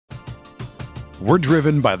We're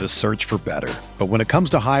driven by the search for better. But when it comes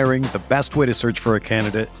to hiring, the best way to search for a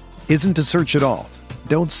candidate isn't to search at all.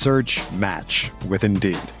 Don't search, match with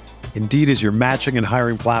Indeed. Indeed is your matching and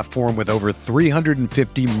hiring platform with over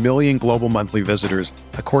 350 million global monthly visitors,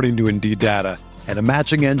 according to Indeed data, and a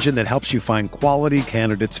matching engine that helps you find quality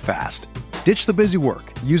candidates fast. Ditch the busy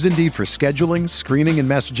work. Use Indeed for scheduling, screening, and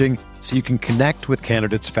messaging so you can connect with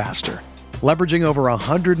candidates faster. Leveraging over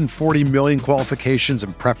 140 million qualifications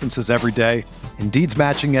and preferences every day, Indeed's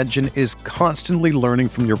matching engine is constantly learning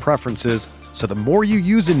from your preferences, so the more you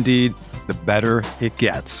use Indeed, the better it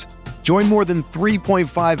gets. Join more than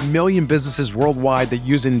 3.5 million businesses worldwide that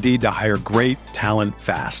use Indeed to hire great talent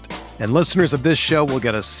fast. And listeners of this show will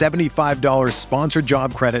get a $75 sponsored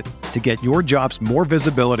job credit to get your jobs more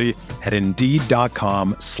visibility at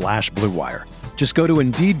Indeed.com/Blue Wire. Just go to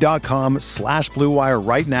Indeed.com/Blue Wire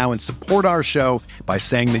right now and support our show by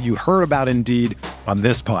saying that you heard about Indeed on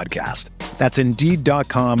this podcast. That's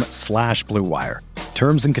Indeed.com/Blue Wire.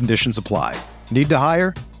 Terms and conditions apply. Need to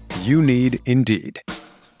hire? You need Indeed.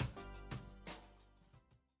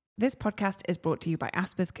 This podcast is brought to you by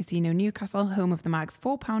Asper's Casino Newcastle, home of the Mag's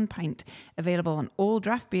 £4 pint, available on all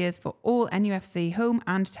draft beers for all NUFC home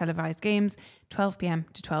and televised games, 12 p.m.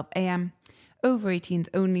 to 12 a.m. Over 18s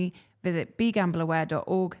only. Visit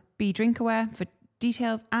begambleaware.org. Be drink aware. For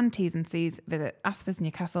details and T's and C's, visit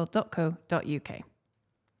aspersnewcastle.co.uk.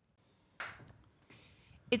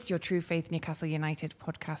 It's your True Faith Newcastle United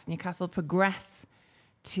podcast. Newcastle progress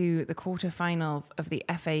to the quarterfinals of the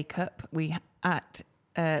FA Cup. We at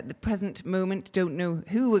the present moment don't know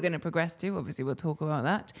who we're going to progress to. Obviously, we'll talk about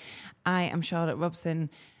that. I am Charlotte Robson.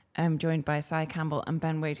 I'm joined by Cy Campbell and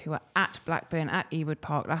Ben Wade, who are at Blackburn at Ewood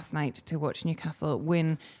Park last night to watch Newcastle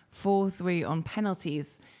win 4-3 on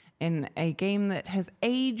penalties in a game that has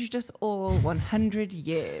aged us all 100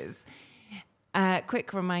 years.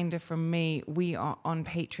 Quick reminder from me, we are on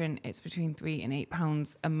Patreon. It's between £3 and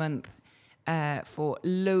 £8 a month for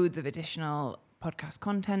loads of additional podcast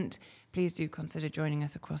content. Please do consider joining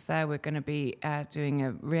us across there. We're going to be doing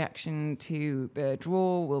a reaction to the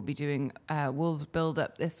draw. We'll be doing Wolves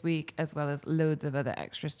build-up this week, as well as loads of other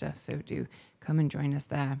extra stuff. So do come and join us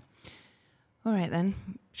there. All right, then.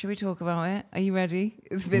 Should we talk about it? Are you ready?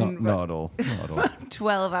 It's been not at all. Not at all.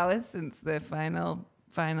 12 hours since the final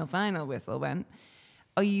whistle went.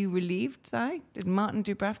 Are you relieved, Si? Did Martin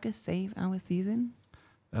Dubravka save our season?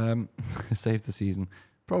 Save the season.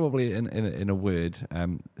 Probably in a word,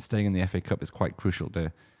 staying in the FA Cup is quite crucial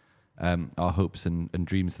to our hopes and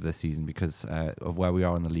dreams for this season because of where we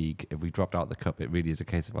are in the league. If we dropped out the cup, it really is a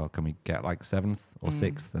case of, can we get like 7th or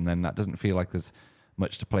 6th? And then that doesn't feel like there's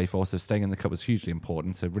much to play for. So staying in the cup was hugely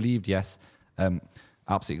important. So relieved, yes.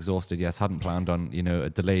 Absolutely exhausted, yes. Hadn't planned on, a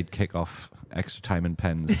delayed kickoff, extra time and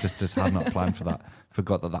pens. Just had not planned for that.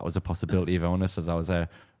 Forgot that was a possibility, if I'm honest, as I was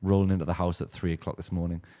rolling into the house at 3 o'clock this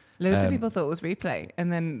morning. Loads of people thought it was replay,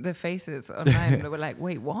 and then the faces online were like,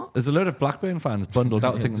 wait, what? There's a load of Blackburn fans bundled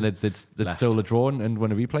out thinking they'd stole the draw and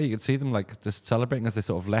won a replay. You could see them just celebrating as they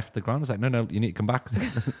sort of left the ground. It's like, no, you need to come back.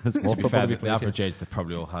 There's more football to be played. The average age, they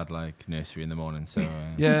probably all had nursery in the morning. So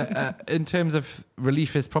in terms of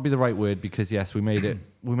relief is probably the right word because yes, we made it.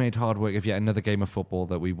 We made hard work of yet another game of football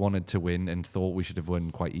that we wanted to win and thought we should have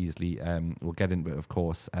won quite easily. We'll get into it, of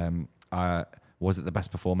course. Was it the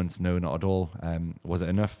best performance? No, not at all. Was it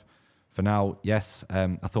enough? For now, yes.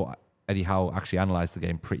 I thought Eddie Howe actually analysed the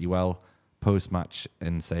game pretty well post-match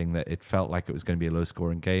in saying that it felt like it was going to be a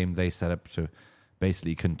low-scoring game. They set up to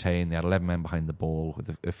basically contain. They had 11 men behind the ball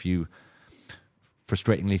with a few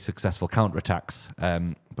frustratingly successful counter-attacks.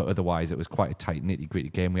 But otherwise, it was quite a tight, nitty-gritty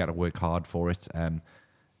game. We had to work hard for it.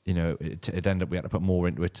 It ended up we had to put more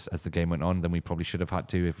into it as the game went on than we probably should have had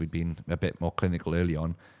to if we'd been a bit more clinical early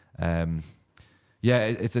on.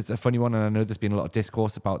 It's a funny one, and I know there's been a lot of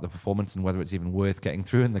discourse about the performance and whether it's even worth getting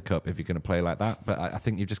through in the cup if you're going to play like that. But I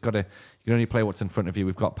think you've just got to, you can only play what's in front of you.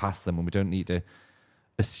 We've got past them, and we don't need to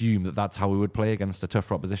assume that that's how we would play against a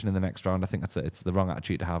tougher opposition in the next round. I think it's the wrong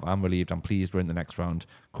attitude to have. I'm relieved. I'm pleased we're in the next round,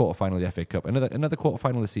 quarter-final of the FA Cup. Another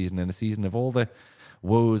quarter-final this season, in a season of all the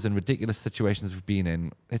woes and ridiculous situations we've been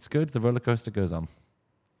in. It's good. The roller coaster goes on.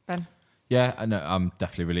 Ben? Yeah, I know. I'm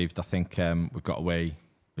definitely relieved. I think we got away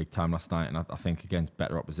big time last night, and I think against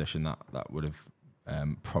better opposition that would have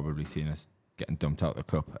probably seen us getting dumped out of the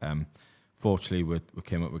cup. Fortunately, we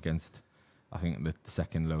came up against, I think, the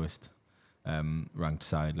second lowest ranked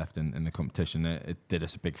side left in the competition. It did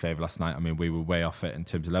us a big favour last night. I mean, we were way off it in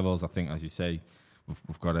terms of levels. I think, as you say,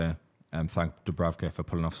 we've got to thank Dubravka for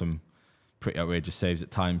pulling off some pretty outrageous saves at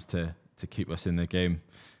times to keep us in the game.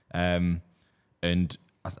 And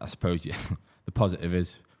I suppose the positive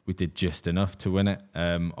is we did just enough to win it.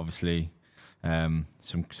 Obviously,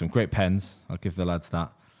 Some great pens. I'll give the lads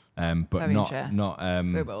that. But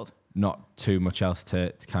so bold. Not too much else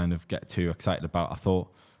to kind of get too excited about. I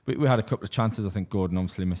thought we had a couple of chances. I think Gordon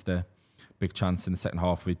obviously missed a big chance in the second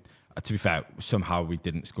half. To be fair, somehow we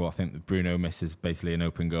didn't score. I think Bruno misses basically an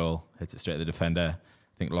open goal, hits it straight at the defender.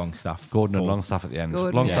 I think Longstaff. Gordon and Longstaff at the end.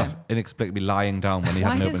 Gordon, Longstaff inexplicably lying down when he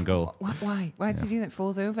had an open goal. Why? Why does he do that?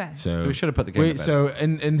 Falls over. So we should have put the game to bed. So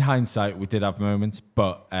in hindsight, we did have moments,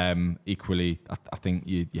 but equally, I think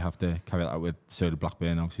you have to carry that out with so did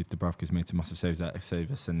Blackburn. Obviously, Dubravka's made some massive saves there to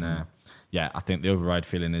save us. And I think the override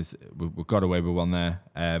feeling is we got away with one there.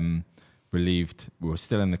 Relieved. We were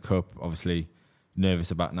still in the cup. Obviously,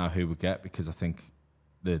 nervous about now who we get, because I think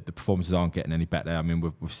the performances aren't getting any better. I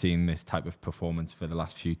mean, we've seen this type of performance for the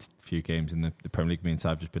last few games in the Premier League. Me and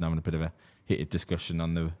Sav have just been having a bit of a heated discussion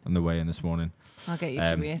on the way in this morning. I'll get you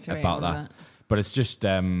to reiterate about that. But it's just,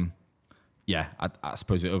 I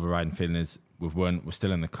suppose the overriding feeling is we're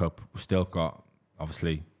still in the cup. We've still got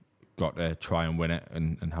to try and win it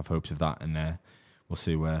and have hopes of that. And we'll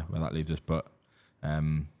see where that leaves us. But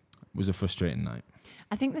it was a frustrating night.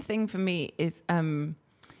 I think the thing for me is, kind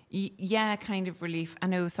of relief. I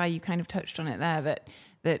know, Si, you kind of touched on it there,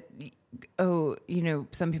 that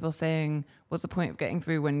some people saying, what's the point of getting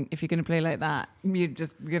through when, if you're going to play like that, you're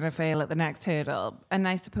just going to fail at the next hurdle. And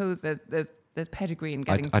I suppose there's pedigree in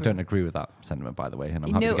getting through. I don't agree with that sentiment, by the way, and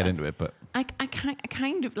I'm happy to get into it. But I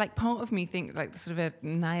kind of, like, part of me thinks, like, the sort of a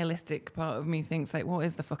nihilistic part of me thinks, like, what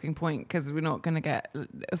is the fucking point? Because we're not going to get,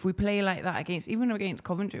 if we play like that even against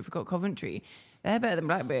Coventry, if we've got Coventry, they're better than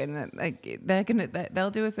Blackburn. Like, they'll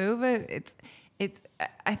do us over.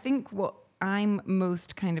 I think what I'm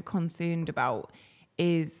most kind of concerned about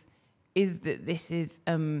is that this is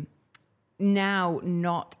now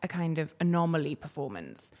not a kind of anomaly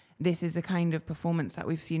performance. This is a kind of performance that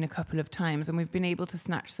we've seen a couple of times, and we've been able to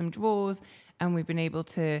snatch some draws, and we've been able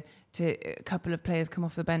to a couple of players come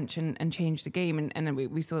off the bench and change the game, and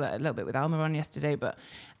we saw that a little bit with Almiron yesterday. But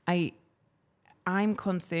I'm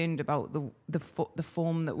concerned about the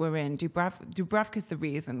form that we're in. Dubravka's the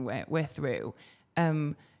reason we're through.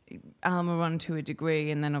 Almiron to a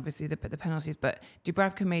degree, and then obviously the penalties. But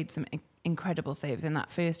Dubravka made some incredible saves in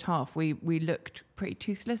that first half. We looked pretty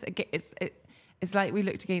toothless. It's like we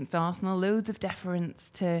looked against Arsenal. Loads of deference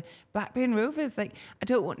to Blackburn Rovers. Like, I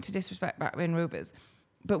don't want to disrespect Blackburn Rovers,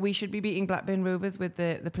 but we should be beating Blackburn Rovers with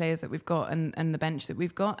the players that we've got and the bench that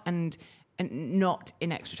we've got, and not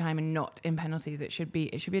in extra time and not in penalties. It should be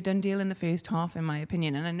a done deal in the first half, in my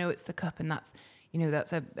opinion. And I know it's the cup, and that's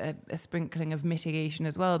a sprinkling of mitigation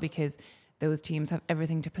as well, because those teams have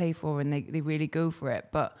everything to play for and they really go for it.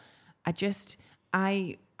 But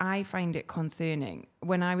I find it concerning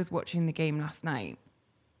when I was watching the game last night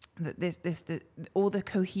that all the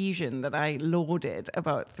cohesion that I lauded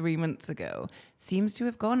about 3 months ago seems to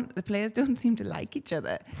have gone. The players don't seem to like each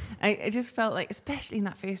other. I just felt like, especially in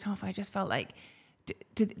that first half, I just felt like,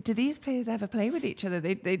 do these players ever play with each other?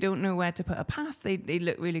 They don't know where to put a pass. They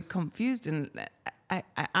look really confused, and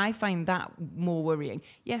I find that more worrying.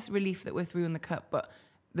 Yes, relief that we're through in the cup, but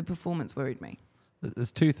the performance worried me.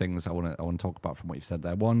 There's two things I want to talk about from what you've said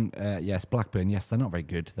there. One, yes, Blackburn, yes, they're not very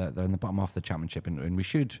good. They're in the bottom half of the championship, and we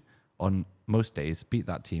should, on most days, beat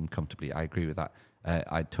that team comfortably. I agree with that.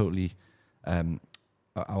 I totally, I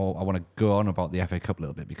want to go on about the FA Cup a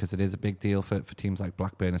little bit, because it is a big deal for teams like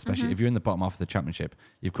Blackburn, especially if you're in the bottom half of the championship.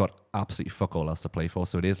 You've got absolutely fuck all else to play for,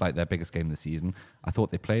 so it is like their biggest game of the season. I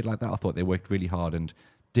thought they played like that. I thought they worked really hard and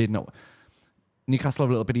did not. Newcastle are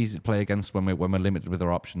a little bit easy to play against when we're limited with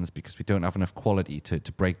our options, because we don't have enough quality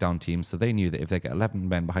to break down teams. So they knew that if they get 11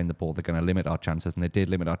 men behind the ball, they're going to limit our chances, and they did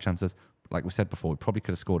limit our chances. Like we said before, we probably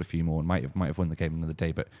could have scored a few more and might have won the game another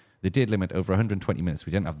day, but they did limit over 120 minutes.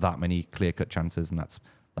 We didn't have that many clear-cut chances, and that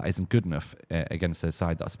isn't good enough against a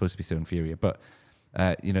side that's supposed to be so inferior. But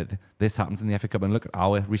this happens in the FA Cup, and look at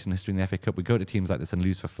our recent history in the FA Cup. We go to teams like this and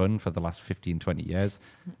lose for fun for the last 15, 20 years.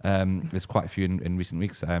 There's quite a few in recent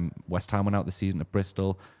weeks. West Ham went out this season at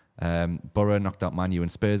Bristol. Borough knocked out Man U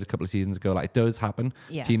and Spurs a couple of seasons ago. Like, it does happen.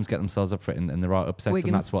 Yeah. Teams get themselves up for it, and there are upsets,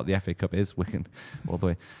 Wigan. And that's what the FA Cup is. Wigan all the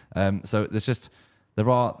way. So there's just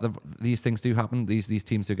these things do happen. These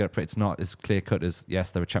teams do get up for it. It's not as clear cut as, yes,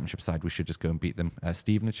 they're a championship side, we should just go and beat them.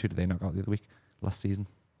 Stevenage, who did they knock out the other week last season?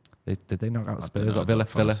 Did they knock out Spurs or Villa?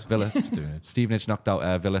 Stevenage knocked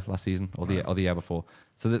out Villa last season or the year before.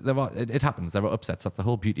 So it happens. There are upsets. That's the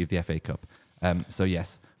whole beauty of the FA Cup. So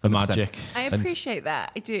yes, the magic. I appreciate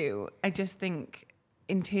that. I do. I just think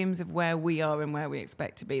in terms of where we are and where we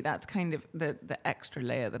expect to be, that's kind of the extra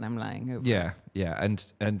layer that I'm lying over. Yeah. And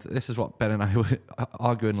this is what Ben and I were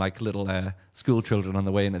arguing like little school children on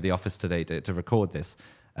the way into the office today to record this.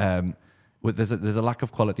 there's a lack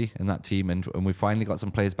of quality in that team, and we finally got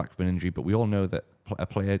some players back from an injury. But we all know that a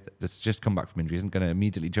player that's just come back from injury isn't going to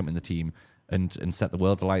immediately jump in the team and set the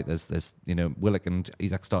world alight. There's Willock and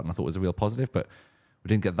Isaac starting, I thought was a real positive, but we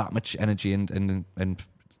didn't get that much energy and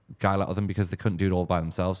guile out of them because they couldn't do it all by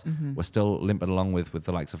themselves. We're still limping along with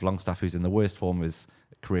the likes of Longstaff, who's in the worst form of his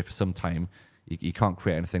career for some time. You can't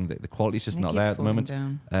create anything. The quality's just not there at the moment.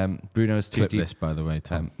 Bruno's too deep. This, by the way,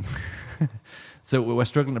 Tom. So we're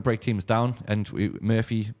struggling to break teams down, and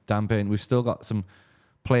Murphy, Dan Burn, we've still got some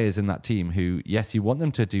players in that team who, yes, you want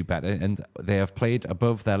them to do better, and they have played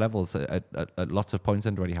above their levels at lots of points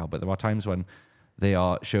under Eddie Howe, but there are times when they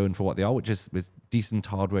are shown for what they are, which is with decent,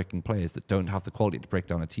 hard-working players that don't have the quality to break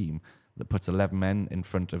down a team that puts 11 men in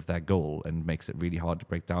front of their goal and makes it really hard to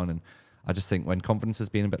break down. And I just think when confidence has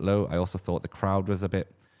been a bit low, I also thought the crowd was a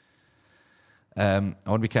bit... I want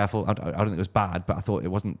to be careful. I don't think it was bad, but I thought it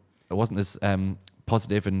wasn't as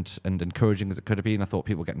positive and encouraging as it could have been. I thought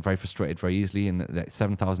people were getting very frustrated very easily, and that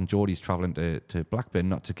 7,000 Geordies travelling to Blackburn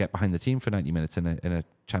not to get behind the team for 90 minutes in a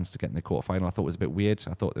chance to get in the quarter-final, I thought was a bit weird.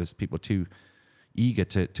 I thought there was people too eager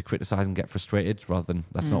to criticise and get frustrated rather than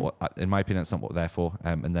that's not what, in my opinion, that's not what we're there for.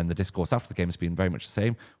 And then the discourse after the game has been very much the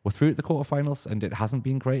same. We're through at the quarterfinals and it hasn't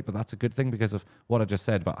been great, but that's a good thing because of what I just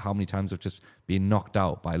said about how many times we've just been knocked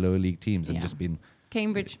out by lower league teams and just been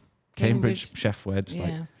Cambridge, Sheffield.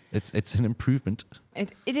 Yeah. Like, it's an improvement.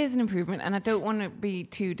 It is an improvement, and I don't want to be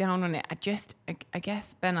too down on it. I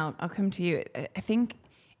guess, Ben, I'll come to you. I think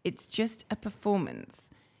it's just a performance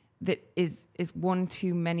that is one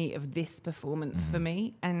too many of this performance for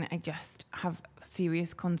me, and I just have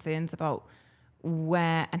serious concerns about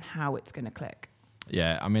where and how it's going to click.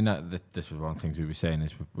 Yeah, I mean, this was one of the things we were saying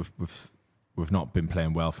is we've not been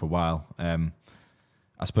playing well for a while.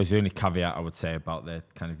 I suppose the only caveat I would say about the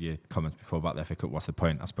kind of your comments before about the FA Cup, what's the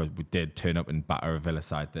point? I suppose we did turn up and batter a Villa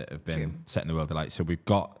side that have been setting the world alight. So we've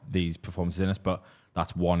got these performances in us, but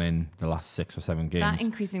that's one in the last 6 or 7 games. That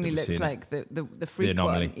increasingly looks like the freak the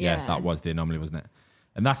anomaly. One. Yeah, that was the anomaly, wasn't it?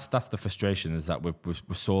 And that's the frustration, is that we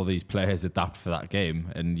saw these players adapt for that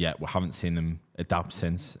game, and yet we haven't seen them adapt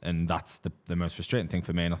since. And that's the most frustrating thing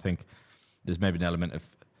for me. And I think there's maybe an element of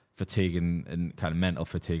fatigue and kind of mental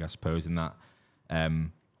fatigue, I suppose, in that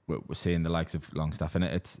we're seeing the likes of Longstaff, and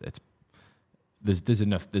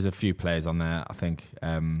there's a few players on there I think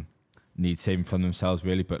need saving from themselves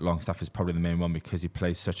really, but Longstaff is probably the main one because he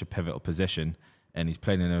plays such a pivotal position, and he's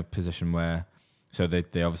playing in a position where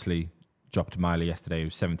they obviously dropped Miley yesterday,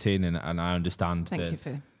 who's 17, and I understand. Thank you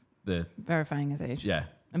for verifying his age. Yeah,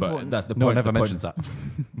 important. But that's the point. No one ever mentions that.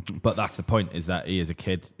 But that's the point, is that he is a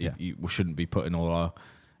kid. We shouldn't be putting all our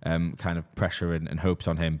kind of pressure and hopes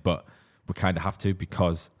on him, but we kind of have to,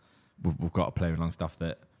 because we've got a player in Longstaff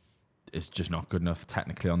that is just not good enough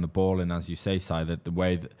technically on the ball. And as you say, Si, that the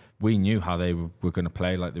way that we knew how they were going to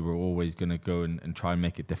play, like they were always going to go and try and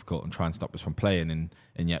make it difficult and try and stop us from playing,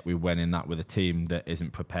 and yet we went in that with a team that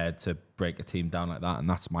isn't prepared to break a team down like that. And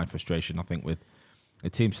that's my frustration, I think, with the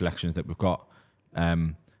team selections that we've got.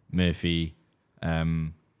 Murphy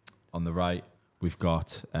on the right, we've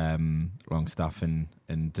got Longstaff and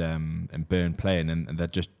Byrne playing, and they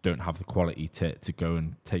just don't have the quality to go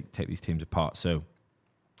and take these teams apart. So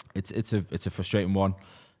it's a frustrating one.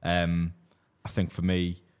 I think for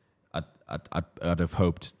me, I'd have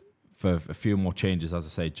hoped for a few more changes, as I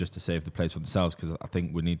say, just to save the players for themselves, because I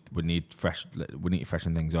think we need to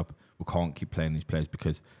freshen things up. We can't keep playing these players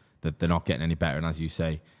because they're not getting any better, and as you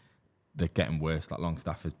say, they're getting worse. Like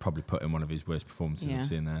Longstaff has probably put in one of his worst performances I've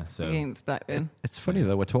seen there. So against Blackburn. It's funny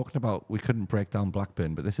though, we're talking about we couldn't break down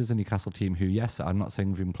Blackburn, but this is a Newcastle team who, yes, I'm not saying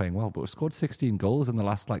we've been playing well, but we've scored 16 goals in the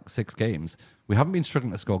last 6 games. We haven't been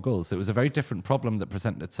struggling to score goals. It was a very different problem that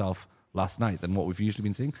presented itself last night than what we've usually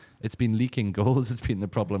been seeing. It's been leaking goals. It's been the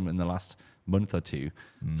problem in the last month or two.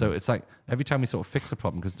 So it's like every time we sort of fix a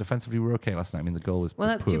problem, because defensively we were okay last night. I mean, the goal was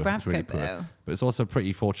that's poor. Dubravka, really poor. though. But it's also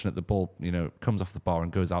pretty fortunate the ball, comes off the bar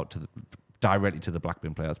and goes out directly to the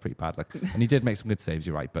Blackburn player. That's pretty bad. And he did make some good saves,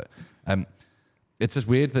 you're right. But it's just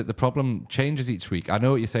weird that the problem changes each week. I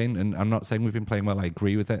know what you're saying, and I'm not saying we've been playing well. I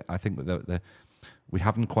agree with it. I think that we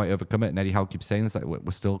haven't quite overcome it. And Eddie Howe keeps saying this,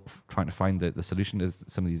 we're still trying to find the solution to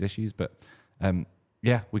some of these issues. But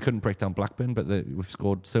we couldn't break down Blackburn, but we've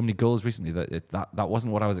scored so many goals recently that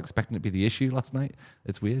wasn't what I was expecting to be the issue last night.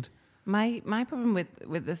 It's weird. My problem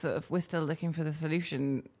with the sort of we're still looking for the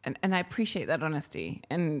solution, and I appreciate that honesty,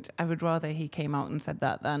 and I would rather he came out and said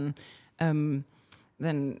that than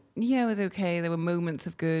it was okay. There were moments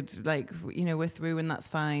of good, we're through and that's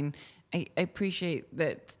fine. I appreciate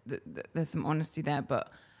that there's some honesty there,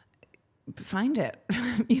 but find it.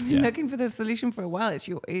 You've been looking for the solution for a while. It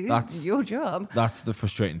is your job. That's the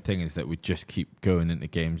frustrating thing, is that we just keep going into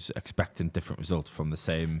games expecting different results from the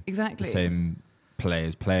same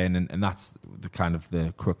players playing, and that's the kind of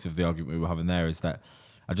the crux of the argument we were having there, is that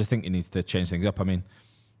I just think he needs to change things up. I mean,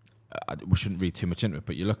 we shouldn't read too much into it,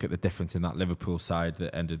 but you look at the difference in that Liverpool side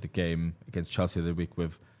that ended the game against Chelsea the other week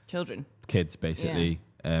with kids basically,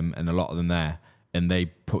 and a lot of them there, and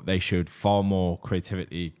they showed far more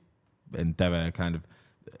creativity, endeavour, kind of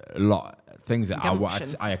a lot of things that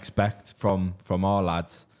I expect from our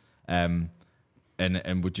lads, and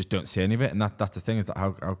we just don't see any of it. And that's the thing, is that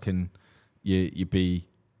how can you be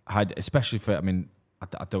hide, especially for, I mean,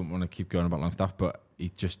 I don't want to keep going about Longstaff, but he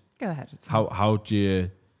just go ahead. How do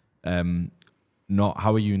you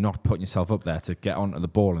how are you not putting yourself up there to get onto the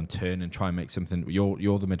ball and turn and try and make something?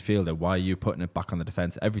 You're the midfielder. Why are you putting it back on the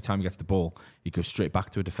defence? Every time he gets the ball, he goes straight back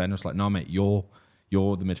to a defender. It's like, no, mate, you're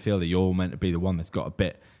the midfielder. You're meant to be the one that's got a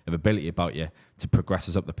bit of ability about you to progress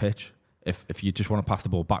us up the pitch. If you just want to pass the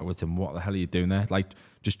ball backwards, then what the hell are you doing there? Like,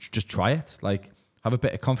 just try it. Like, have a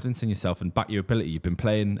bit of confidence in yourself and back your ability. You've been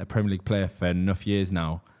playing a Premier League player for enough years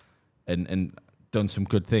now, and done some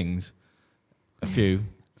good things, a few.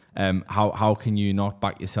 How can you not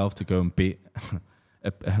back yourself to go and beat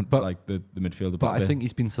like the midfielder? But I think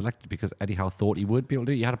he's been selected because Eddie Howe thought he would be able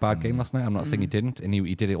to do it. He had a bad game last night. I'm not saying he didn't, and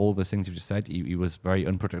he did all those things you just said. He was very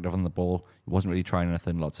unproductive on the ball. He wasn't really trying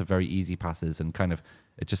anything. Lots of very easy passes, and kind of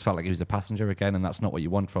it just felt like he was a passenger again. And that's not what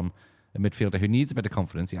you want from a midfielder who needs a bit of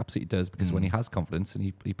confidence. He absolutely does, because when he has confidence,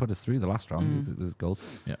 and he put us through the last round with his goals.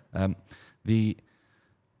 Yeah.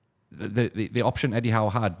 The option Eddie Howe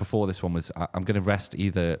had before this one was, I'm going to rest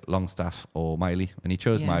either Longstaff or Miley, and he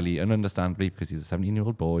chose Miley, and understandably, because he's a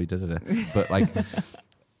 17-year-old boy. But like,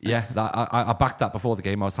 I backed that before the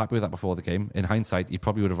game. I was happy with that before the game. In hindsight, you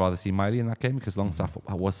probably would have rather seen Miley in that game, because Longstaff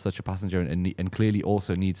was such a passenger and clearly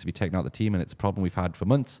also needs to be taken out of the team, and it's a problem we've had for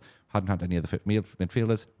months. Hadn't had any of the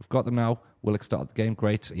midfielders. We've got them now. Willock started the game.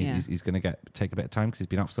 Great. He's going to take a bit of time because he's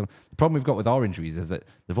been out for so long. The problem we've got with our injuries is that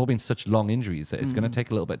they've all been such long injuries that it's going to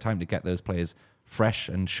take a little bit of time to get those players fresh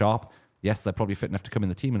and sharp. Yes, they're probably fit enough to come in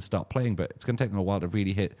the team and start playing, but it's going to take them a while to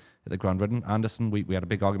really hit the ground running. Anderson, we had a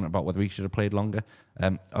big argument about whether he should have played longer.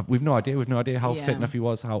 We've no idea. We've no idea how fit enough he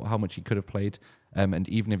was, how much he could have played. And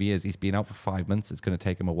even if he's been out for 5 months, it's going to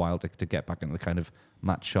take him a while to get back into the kind of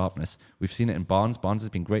match sharpness. We've seen it in Barnes. Barnes has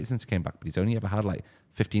been great since he came back, but he's only ever had like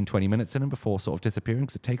 15, 20 minutes in him before sort of disappearing,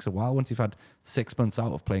 because it takes a while once you've had 6 months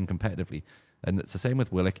out of playing competitively. And it's the same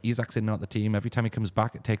with Willock. Isak's in and out the team. Every time he comes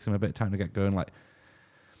back, it takes him a bit of time to get going.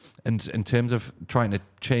 And in terms of trying to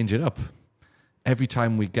change it up, every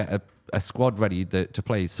time we get a squad ready to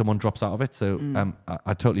play, someone drops out of it. So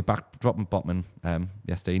I totally backed dropping Botman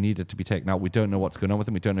yesterday. He needed to be taken out. We don't know what's going on with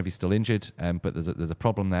him. We don't know if he's still injured, but there's a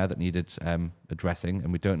problem there that needed addressing,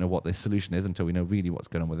 and we don't know what the solution is until we know really what's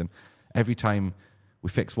going on with him. Every time we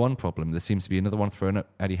fix one problem, there seems to be another one thrown at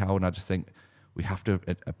Eddie Howe, and I just think we have to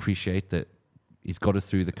appreciate that he's got us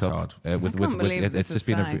through the cup. It's just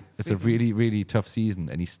been a really, really tough season,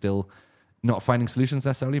 and he's still not finding solutions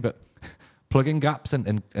necessarily, but plugging gaps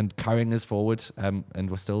and carrying us forward. And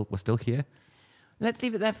we're still here. Let's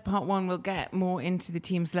leave it there for part one. We'll get more into the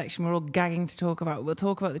team selection. We're all gagging to talk about. We'll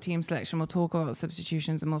talk about the team selection. We'll talk about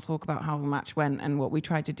substitutions, and we'll talk about how the match went and what we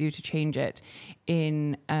tried to do to change it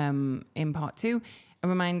in part two. A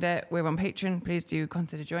reminder, we're on Patreon. Please do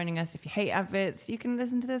consider joining us. If you hate adverts, you can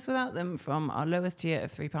listen to this without them from our lowest tier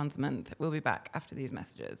of £3 a month. We'll be back after these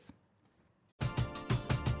messages.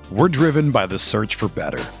 We're driven by the search for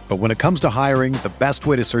better. But when it comes to hiring, the best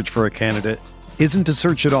way to search for a candidate isn't to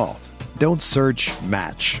search at all. Don't search,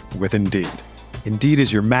 match with Indeed. Indeed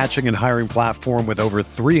is your matching and hiring platform with over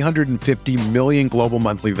 350 million global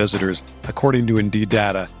monthly visitors, according to Indeed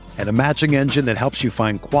data, and a matching engine that helps you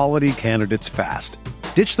find quality candidates fast.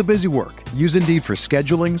 Ditch the busy work. Use Indeed for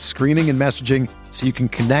scheduling, screening, and messaging so you can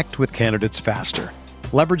connect with candidates faster.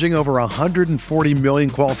 Leveraging over 140 million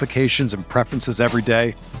qualifications and preferences every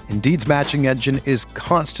day, Indeed's matching engine is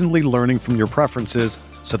constantly learning from your preferences,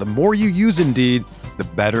 so the more you use Indeed, the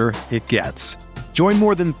better it gets. Join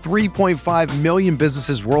more than 3.5 million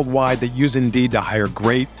businesses worldwide that use Indeed to hire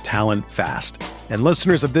great talent fast. And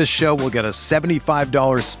listeners of this show will get a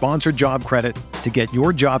 $75 sponsored job credit to get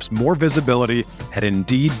your jobs more visibility at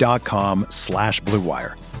Indeed.com/Blue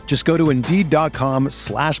Wire. Just go to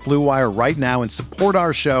Indeed.com/Blue Wire right now and support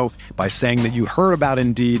our show by saying that you heard about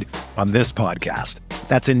Indeed on this podcast.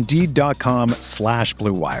 That's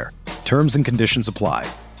Indeed.com/Blue Wire. Terms and conditions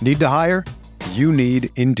apply. Need to hire? You need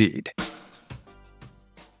Indeed.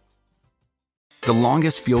 The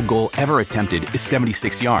longest field goal ever attempted is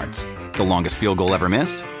 76 yards. The longest field goal ever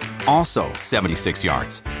missed? also 76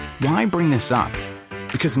 yards. Why bring this up?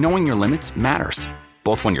 Because knowing your limits matters,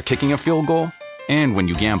 both when you're kicking a field goal and when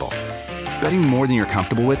you gamble. Betting more than you're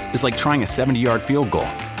comfortable with is like trying a 70-yard field goal.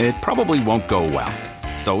 It probably won't go well.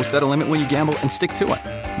 So set a limit when you gamble and stick to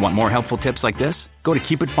it. Want more helpful tips like this? Go to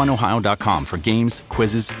keepitfunohio.com for games,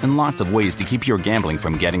 quizzes, and lots of ways to keep your gambling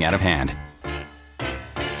from getting out of hand.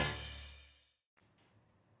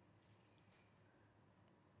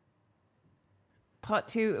 Part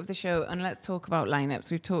 2 of the show, and let's talk about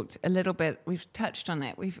lineups. We've talked a little bit. We've touched on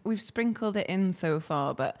it. We've sprinkled it in so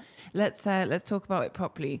far, but let's talk about it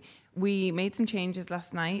properly. We made some changes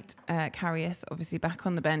last night. Karius obviously back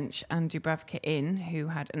on the bench, and Dubravka in, who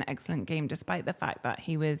had an excellent game despite the fact that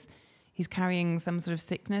he's carrying some sort of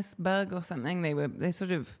sickness bug or something. They're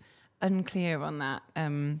sort of unclear on that.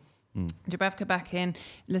 Dubravka back in,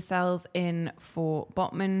 Lascelles in for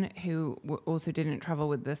Botman, who also didn't travel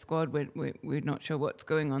with the squad. We're not sure what's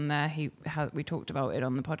going on there. We talked about it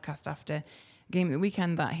on the podcast after game of the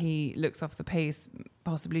weekend that he looks off the pace,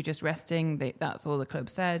 possibly just resting. That's all the club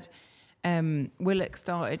said. Willock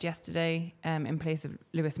started yesterday in place of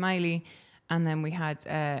Lewis Miley, and then we had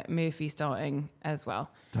Murphy starting as well.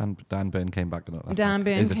 Dan Burn came back. Dan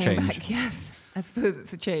Burn came back, yes. I suppose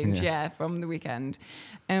it's a change, yeah, from the weekend.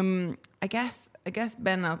 I guess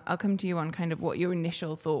Ben, I'll come to you on kind of what your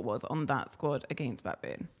initial thought was on that squad against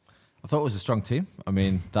Blackburn. I thought it was a strong team. I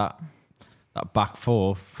mean, that back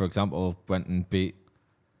four, for example, went and beat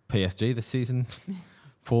PSG this season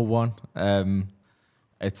 4-1.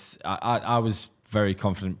 I was very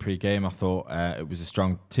confident pre-game. I thought it was a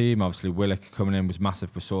strong team. Obviously, Willock coming in was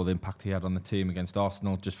massive. We saw the impact he had on the team against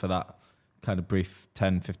Arsenal just for that kind of brief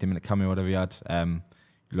 10-15 minute cameo, whatever he had.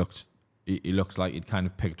 He looked like he'd kind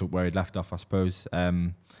of picked up where he'd left off, I suppose,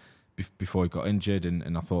 before he got injured,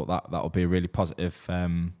 and I thought that'll be really positive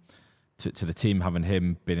to the team, having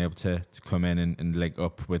him being able to come in and link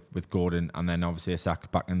up with Gordon, and then obviously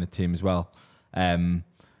Isak back in the team as well.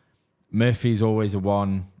 Murphy's always a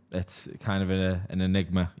one. It's kind of an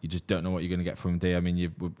enigma. You just don't know what you're going to get from him there. I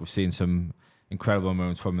mean, we've seen some incredible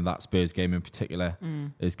moments from him in that Spurs game in particular.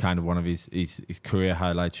 Is kind of one of his career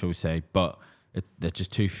highlights, shall we say. But they're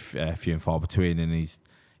just too few and far between, and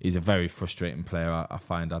he's a very frustrating player. I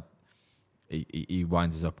find that he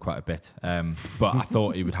winds us up quite a bit. But I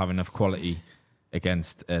thought he would have enough quality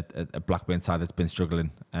against a Blackburn side that's been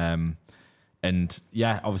struggling. And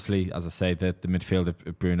yeah, obviously, as I say, the midfield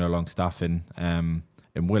of Bruno, Longstaff, and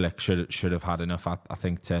Willock should have had enough, I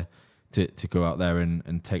think, to go out there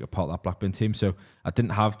and take apart that Blackburn team. So I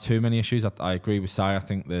didn't have too many issues. I agree with Si. I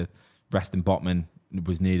think the rest in Botman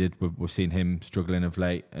was needed. We've seen him struggling of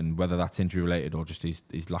late, and whether that's injury related or just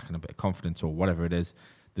he's lacking a bit of confidence or whatever it is,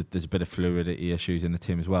 there's a bit of fluidity issues in the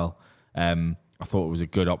team as well. I thought it was a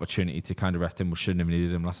good opportunity to kind of rest him. We shouldn't have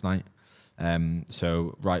needed him last night.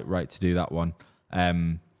 So right to do that one.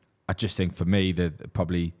 I just think for me,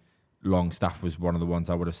 probably Longstaff was one of the ones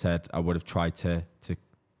I would have said I would have tried to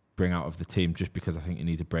bring out of the team, just because I think he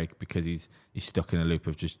needs a break, because he's stuck in a loop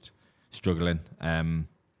of just struggling.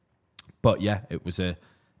 But yeah, it was a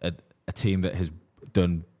team that has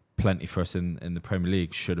done plenty for us in the Premier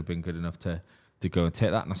League. Should have been good enough to go and take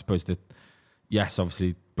that. And I suppose that, yes,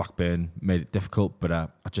 obviously Blackburn made it difficult, but I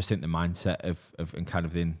just think the mindset of and kind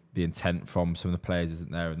of the intent from some of the players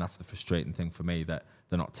isn't there, and that's the frustrating thing for me, that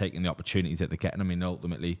they're not taking the opportunities that they're getting. I mean,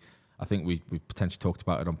 ultimately, I think we've potentially talked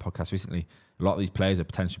about it on podcasts recently. A lot of these players are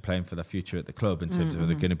potentially playing for their future at the club in terms of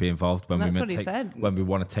whether they're going to be involved when we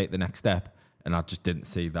want to take the next step. And I just didn't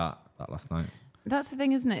see that last night. That's the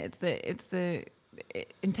thing, isn't it? It's the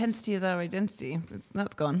intensity is our identity.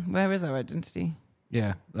 That's gone. Where is our identity?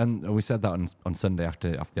 Yeah, and we said that on Sunday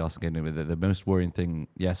after the Arsenal game. The most worrying thing,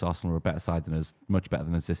 yes, Arsenal are a better side than us, much better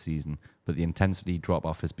than us this season, but the intensity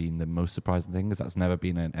drop-off has been the most surprising thing, because that's never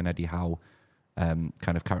been an Eddie Howe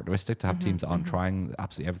kind of characteristic, to have teams that aren't trying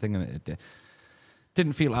absolutely everything. And it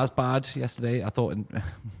didn't feel as bad yesterday. I thought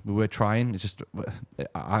we were trying. It's just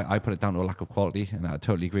I put it down to a lack of quality, and I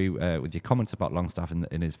totally agree with your comments about Longstaff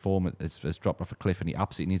in his form has dropped off a cliff, and he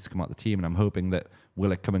absolutely needs to come out of the team. And I'm hoping that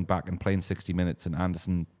Willock coming back and playing 60 minutes, and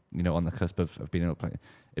Anderson, on the cusp of being able to play,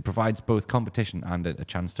 it provides both competition and a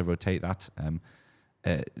chance to rotate that.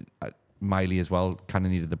 Miley as well kind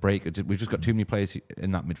of needed the break. We've just got too many players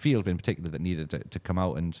in that midfield in particular that needed to come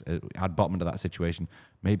out and add Botman to that situation.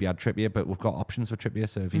 Maybe add Trippier, but we've got options for Trippier,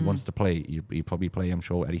 so if he wants to play, he'd probably play. I'm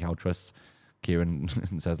sure Eddie Howe trusts Kieran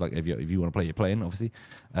and says, like, if you want to play, you're playing, obviously.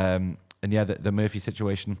 And yeah, the Murphy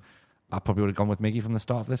situation, I probably would have gone with Miggy from the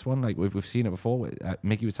start of this one. Like we've seen it before.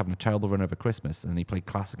 Miggy was having a terrible run over Christmas, and he played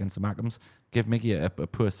class against the Mackems. Give Miggy a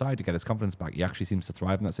poor side to get his confidence back. He actually seems to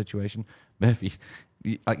thrive in that situation. Murphy,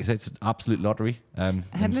 like you said, it's an absolute lottery.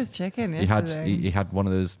 Headless chicken. Yesterday. He had one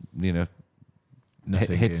of those,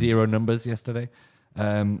 hit zero numbers yesterday.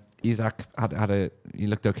 Isak he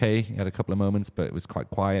looked okay. He had a couple of moments, but it was quite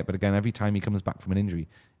quiet. But again, every time he comes back from an injury,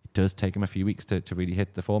 it does take him a few weeks to really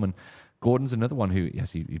hit the form. And Gordon's another one who,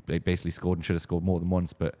 yes, he basically scored and should have scored more than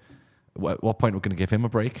once. But at what point we're going to give him a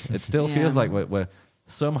break? It still feels like we're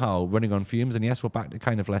somehow running on fumes. And yes, we're back to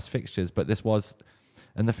kind of less fixtures, but this was,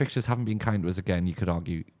 and the fixtures haven't been kind to us again. You could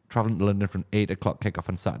argue traveling to London from 8 o'clock kickoff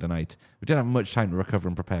on Saturday night. We didn't have much time to recover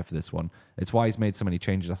and prepare for this one. It's why he's made so many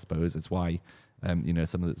changes, I suppose. It's why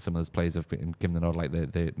some of those players have been given the nod, like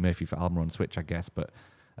the Murphy for Almer on switch, I guess. But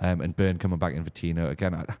and Byrne coming back in for Tino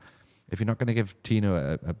again. If you're not going to give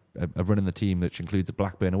Tino a run in the team, which includes a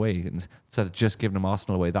Blackburn away, instead of just giving him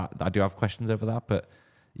Arsenal away, that I do have questions over that. But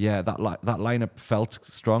yeah, that lineup felt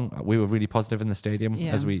strong. We were really positive in the stadium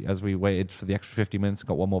as we waited for the extra 50 minutes.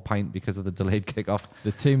 Got one more pint because of the delayed kickoff.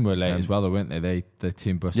 The team were late as well, though, weren't they? The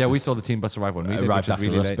team bus. Yeah, we saw the team bus arrive when we did, arrived which after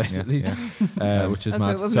really us, late. basically, which is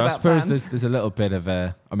mad. So I suppose there's a little bit of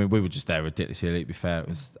a. I mean, we were just there ridiculously late. To be fair, it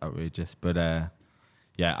was outrageous. But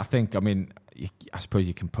I think. I mean, I suppose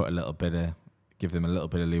you can put give them a little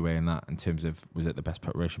bit of leeway in that in terms of was it the best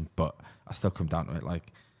preparation, but I still come down to it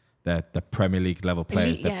like. The Premier League level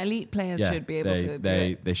players, elite players should be able to do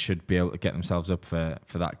it. They should be able to get themselves up for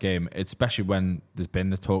that game, especially when there's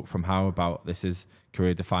been the talk from Howe about this is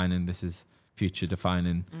career defining, this is future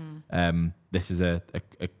defining, this is a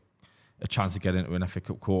chance to get into an FA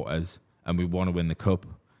Cup quarters, and we want to win the cup.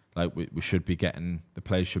 Like we should be getting, the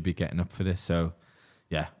players should be getting up for this. So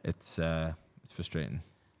yeah, it's frustrating.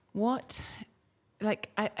 What?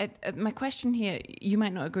 Like, my question here, you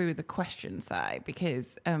might not agree with the question side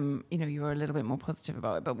because, you were a little bit more positive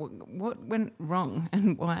about it, but what went wrong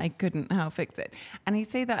and why couldn't Howe fix it? And I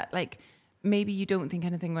say that, like, maybe you don't think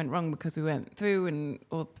anything went wrong because we went through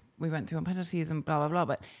or we went through on penalties and blah, blah, blah.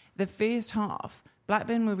 But the first half,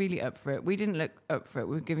 Blackburn were really up for it. We didn't look up for it.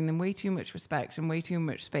 We were giving them way too much respect and way too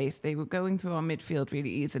much space. They were going through our midfield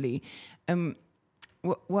really easily.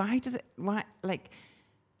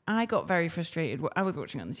 I got very frustrated. I was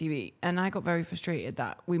watching on the TV, and I got very frustrated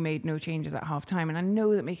that we made no changes at half time. And I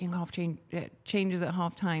know that making changes at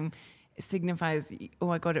half time signifies,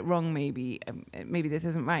 I got it wrong. Maybe this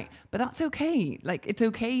isn't right, but that's okay. Like, it's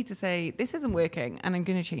okay to say this isn't working, and I'm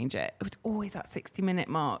going to change it. It was always that 60-minute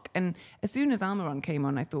mark. And as soon as Almiron came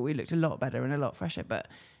on, I thought we looked a lot better and a lot fresher. But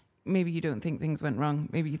maybe you don't think things went wrong.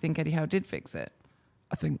 Maybe you think Eddie Howe did fix it.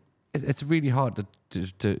 I think it's really hard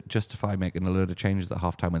to justify making a load of changes at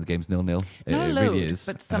halftime when the game's 0-0. Not a load, really is.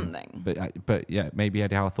 but something. But yeah, maybe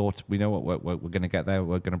Eddie Howe thought, we know what we're going to get there.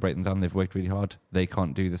 We're going to break them down. They've worked really hard. They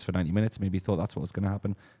can't do this for 90 minutes. Maybe he thought that's what was going to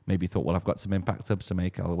happen. Maybe he thought, well, I've got some impact subs to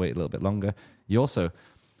make. I'll wait a little bit longer. He also,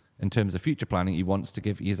 in terms of future planning, he wants to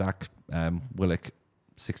give Isak Willock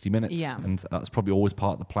 60 minutes. Yeah. And that's probably always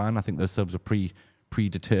part of the plan. I think those subs are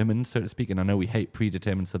predetermined, so to speak, and I know we hate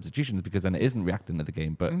predetermined substitutions because then it isn't reacting to the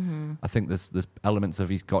game, but I think there's elements of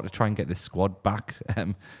he's got to try and get this squad back,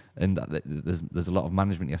 and that there's a lot of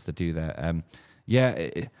management he has to do there.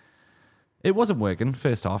 It wasn't working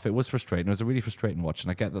first half. It was frustrating. It was a really frustrating watch,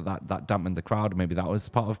 and I get that dampened the crowd. Maybe that was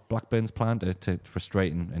part of Blackburn's plan to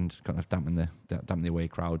frustrate and kind of dampen the away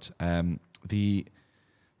crowd. The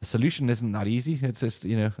solution isn't that easy. It's just,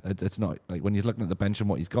 it's not like when he's looking at the bench and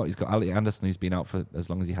what he's got Ali Anderson, who's been out for as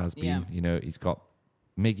long as he has been. Yeah. He's got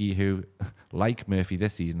Miggy, who, like Murphy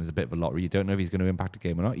this season, is a bit of a lottery. You don't know if he's going to impact a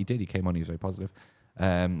game or not. He did. He came on. He was very positive.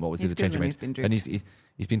 What was the change he made? And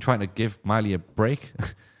he's been trying to give Miley a break.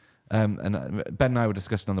 And Ben and I were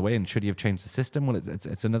discussing on the way, and should he have changed the system? Well,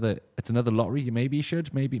 it's another lottery. Maybe he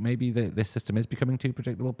should. Maybe this system is becoming too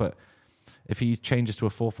predictable, but if he changes to a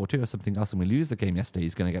 4-4-2 or something else and we lose the game yesterday,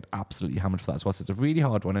 he's going to get absolutely hammered for that as well. So it's a really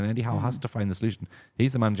hard one, and Eddie Howe has to find the solution.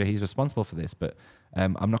 He's the manager, he's responsible for this, but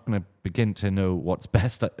I'm not going to begin to know what's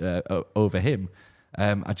best over him.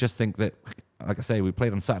 I just think that, like I say, we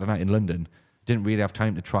played on Saturday night in London, didn't really have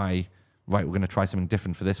time to try, right, we're going to try something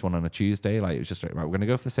different for this one on a Tuesday. Like, it was just, right, we're going to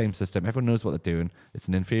go for the same system. Everyone knows what they're doing. It's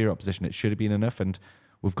an inferior opposition. It should have been enough, and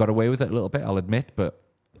we've got away with it a little bit, I'll admit, but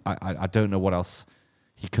I don't know what else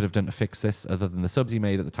he could have done to fix this other than the subs he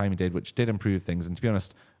made at the time he did, which did improve things. And to be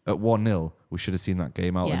honest, at 1-0, we should have seen that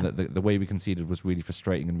game out. Yeah. And the way we conceded was really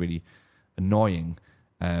frustrating and really annoying.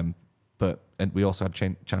 But we also had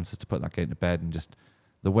chances to put that game to bed, and just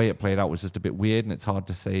the way it played out was just a bit weird, and it's hard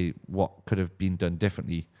to say what could have been done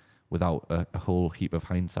differently without a whole heap of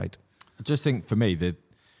hindsight. I just think for me,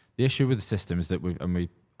 the issue with the system is that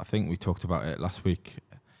I think we talked about it last week.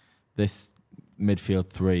 This midfield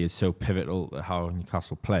three is so pivotal to how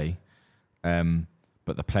Newcastle play,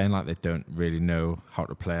 but they're playing like they don't really know how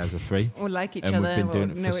to play as a three. Or like each and other. we've been doing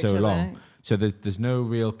it for so other. long. So there's no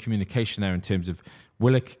real communication there in terms of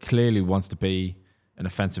Willock clearly wants to be an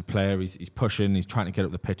offensive player. He's pushing, he's trying to get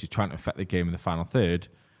up the pitch, he's trying to affect the game in the final third,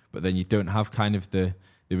 but then you don't have kind of the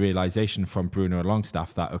realisation from Bruno and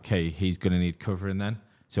Longstaff that, okay, he's going to need covering then.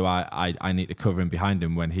 So I need to cover him behind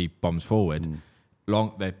him when he bombs forward.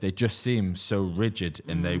 They just seem so rigid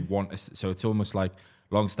and they want... So it's almost like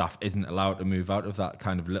Longstaff isn't allowed to move out of that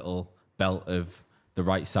kind of little belt of the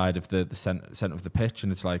right side of the centre of the pitch.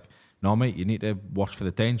 And it's like, no, mate, you need to watch for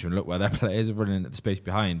the danger and look where their players are running into the space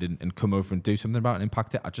behind and come over and do something about it and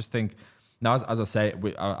impact it. I just think, now, as I say,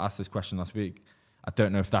 I asked this question last week, I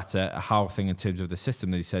don't know if that's a how thing in terms of the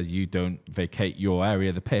system that he says you don't vacate your area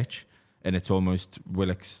of the pitch and it's almost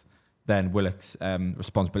Willock's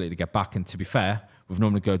responsibility to get back. And to be fair, we've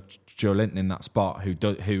normally got Joe Linton in that spot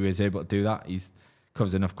who is able to do that. He's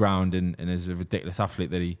covers enough ground and is a ridiculous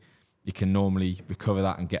athlete that he can normally recover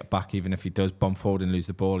that and get back. Even if he does bomb forward and lose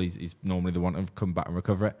the ball, he's normally the one to come back and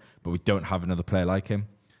recover it. But we don't have another player like him.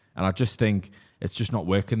 And I just think it's just not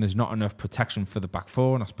working. There's not enough protection for the back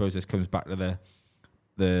four. And I suppose this comes back to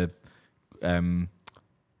the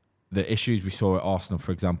issues we saw at Arsenal,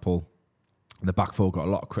 for example. The back four got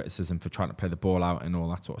a lot of criticism for trying to play the ball out and all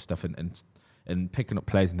that sort of stuff and picking up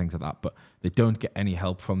plays and things like that. But they don't get any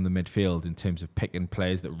help from the midfield in terms of picking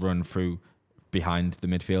players that run through behind the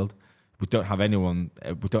midfield. We don't have anyone,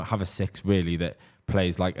 we don't have a six really that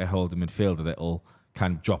plays like a holding midfielder that'll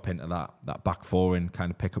kind of drop into that back four and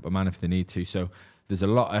kind of pick up a man if they need to. So there's a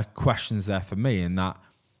lot of questions there for me in that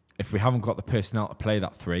if we haven't got the personnel to play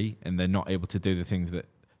that three and they're not able to do the things that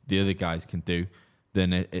the other guys can do,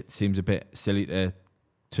 then it seems a bit silly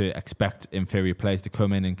to expect inferior players to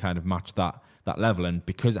come in and kind of match that level. And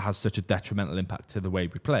because it has such a detrimental impact to the way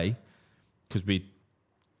we play, because we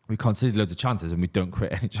concede loads of chances and we don't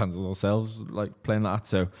create any chances ourselves, like playing like that.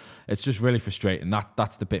 So it's just really frustrating.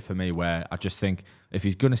 That's the bit for me where I just think if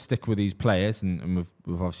he's going to stick with these players, and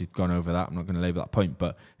we've obviously gone over that, I'm not going to labour that point,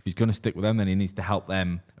 but if he's going to stick with them, then he needs to help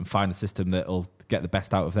them and find a system that'll get the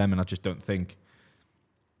best out of them. And I just don't think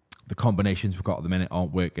the combinations we've got at the minute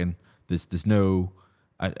aren't working. There's no...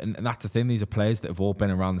 And that's the thing, these are players that have all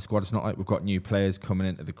been around the squad. It's not like we've got new players coming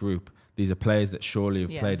into the group. These are players that surely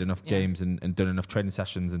have played enough games and done enough training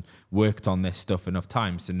sessions and worked on this stuff enough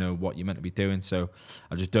times to know what you're meant to be doing. So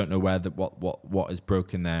I just don't know where what is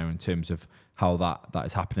broken there in terms of how that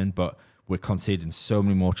is happening. But we're conceding so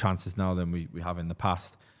many more chances now than we have in the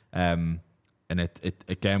past. And it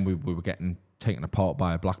again, we were getting taken apart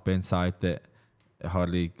by a Blackburn side that are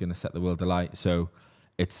hardly going to set the world alight. So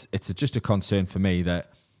it's just a concern for me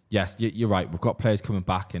that, yes, you're right, we've got players coming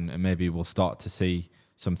back and maybe we'll start to see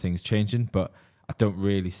some things changing, but I don't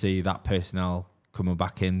really see that personnel coming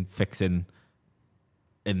back in, fixing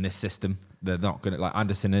in this system. They're not going to, like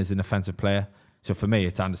Anderson is an offensive player. So for me,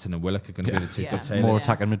 it's Anderson and Willock are going to be the two. Yeah. More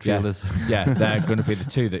attacking midfielders. Yeah, they're going to be the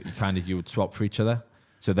two that you would swap for each other.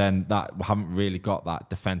 So then that we haven't really got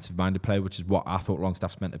that defensive-minded player, which is what I thought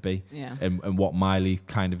Longstaff's meant to be, and what Miley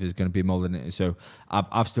kind of is going to be moulding it. So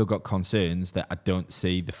I've still got concerns that I don't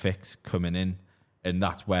see the fix coming in, and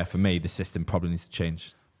that's where, for me, the system probably needs to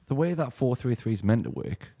change. The way that 4-3-3 is meant to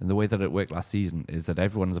work, and the way that it worked last season, is that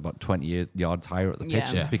everyone's about 20 yards higher at the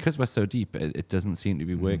pitch. It's because we're so deep, it doesn't seem to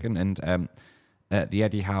be working. And the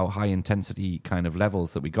Eddie Howe high-intensity kind of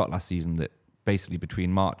levels that we got last season, that basically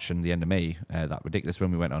between March and the end of May, that ridiculous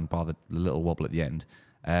run we went on, bar the little wobble at the end,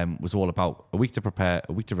 was all about a week to prepare,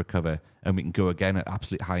 a week to recover, and we can go again at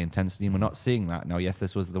absolute high intensity. And we're not seeing that now. Yes,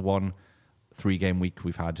 this was the 1 3-game week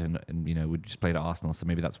we've had, and we just played at Arsenal, so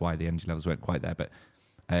maybe that's why the energy levels weren't quite there. But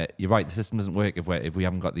you're right, the system doesn't work if we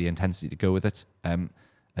haven't got the intensity to go with it.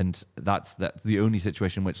 And that's the only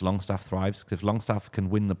situation in which Longstaff thrives, because if Longstaff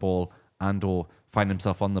can win the ball and or find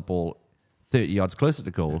himself on the ball 30 yards closer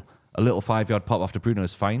to goal, a little 5-yard pop after Bruno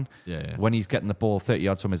is fine. When he's getting the ball 30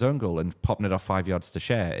 yards from his own goal and popping it off 5 yards to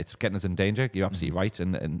share, it's getting us in danger. You're absolutely right.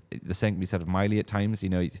 And the same can be said of Miley at times.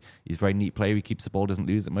 He's a very neat player. He keeps the ball, doesn't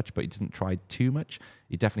lose it much, but he doesn't try too much.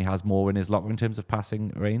 He definitely has more in his locker in terms of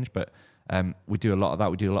passing range, but we do a lot of that.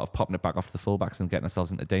 We do a lot of popping it back off to the fullbacks and getting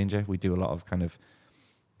ourselves into danger. We do a lot of kind of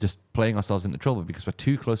just playing ourselves into trouble because we're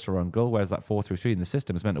too close to our own goal, whereas that 4-3-3 in the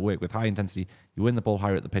system is meant to work with high intensity. You win the ball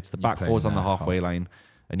higher at the pitch, the back four's on the halfway line,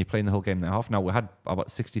 and you're playing the whole game in the half. Now, we had about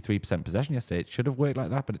 63% possession yesterday. It should have worked like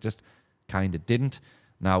that, but it just kind of didn't.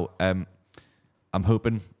 Now, I'm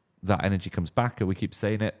hoping that energy comes back, and we keep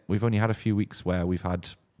saying it. We've only had a few weeks where we've had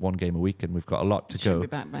one game a week, and we've got a lot to go. Should be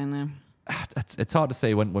back by now. It's hard to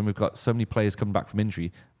say when we've got so many players coming back from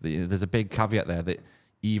injury. There's a big caveat there that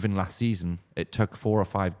even last season, it took 4 or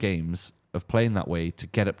 5 games of playing that way to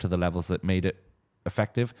get up to the levels that made it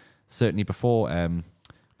effective. Certainly before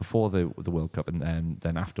the World Cup and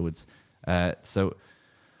then afterwards. So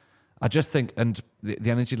I just think, and the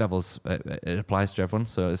energy levels, it applies to everyone.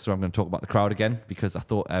 So this is where I'm going to talk about the crowd again, because I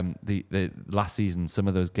thought the last season, some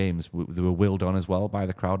of those games, they were willed on as well by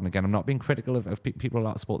the crowd. And again, I'm not being critical of people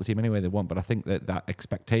allowed to support the team any way they want, but I think that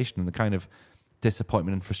expectation and the kind of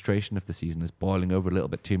disappointment and frustration of the season is boiling over a little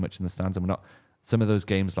bit too much in the stands. And we're not, some of those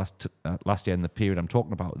games last year in the period I'm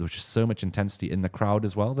talking about, there was just so much intensity in the crowd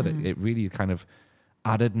as well that it really kind of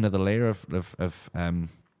added another layer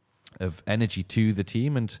of energy to the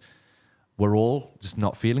team, and we're all just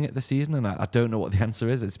not feeling it this season. And I don't know what the answer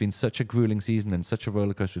is. It's been such a grueling season and such a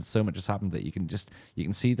roller coaster, and so much has happened that you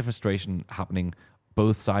can see the frustration happening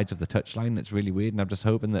both sides of the touchline. It's really weird, and I'm just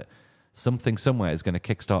hoping that something somewhere is going to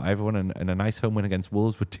kickstart everyone, and a nice home win against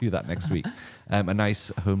Wolves would do that next week. A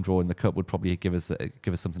nice home draw in the Cup would probably give us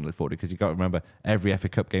something to look forward to, because you've got to remember every FA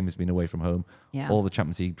Cup game has been away from home. Yeah. All the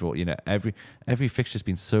Champions League draw, every fixture's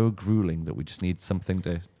been so grueling that we just need something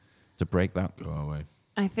to break that. Go away.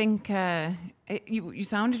 I think you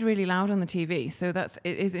sounded really loud on the TV, so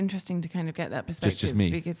it is interesting to kind of get that perspective. Just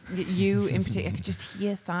me. Because you in particular, I could just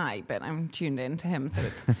hear Sai, but I'm tuned in to him, so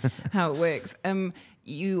it's how it works.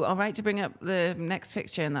 You are right to bring up the next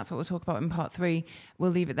fixture, and that's what we'll talk about in part 3. We'll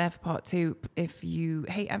leave it there for part 2. If you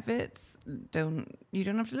hate adverts, you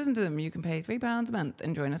don't have to listen to them. You can pay £3 a month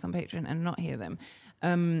and join us on Patreon and not hear them.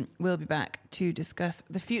 We'll be back to discuss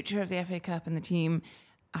the future of the FA Cup and the team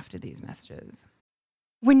after these messages.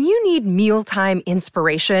 When you need mealtime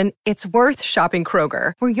inspiration, it's worth shopping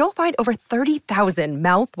Kroger, where you'll find over 30,000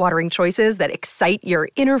 mouth-watering choices that excite your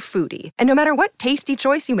inner foodie. And no matter what tasty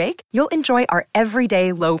choice you make, you'll enjoy our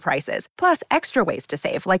everyday low prices, plus extra ways to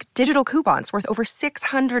save, like digital coupons worth over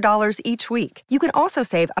 $600 each week. You can also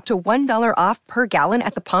save up to $1 off per gallon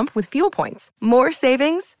at the pump with fuel points. More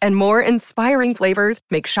savings and more inspiring flavors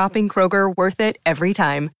make shopping Kroger worth it every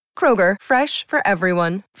time. Kroger, fresh for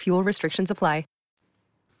everyone. Fuel restrictions apply.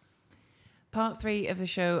 Part 3 of the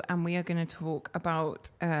show, and we are going to talk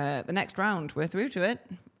about the next round. We're through to it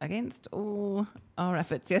against all our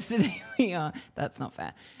efforts yesterday. That's not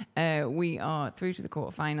fair. We are through to the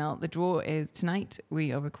quarterfinal. The draw is tonight.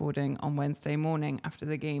 We are recording on Wednesday morning after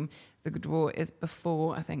the game. The draw is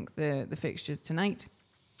before, I think, the fixtures tonight.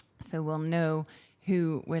 So we'll know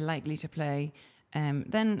who we're likely to play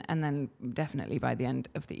then, and then definitely by the end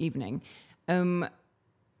of the evening.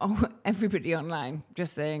 Everybody online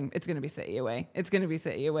just saying it's going to be City away. It's going to be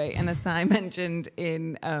City away. And as Sai mentioned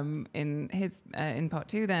in part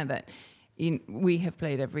 2 there, that we have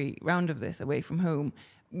played every round of this away from home.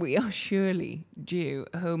 We are surely due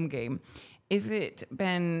a home game. Is it,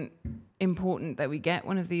 Ben, important that we get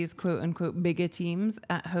one of these quote unquote bigger teams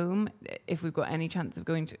at home if we've got any chance of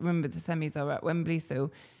going to? Remember, the semis are at Wembley, so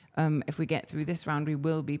if we get through this round, we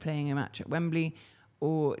will be playing a match at Wembley.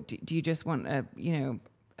 Or do you just want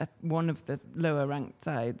one of the lower ranked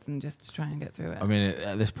sides and just to try and get through it? I mean,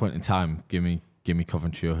 at this point in time, give me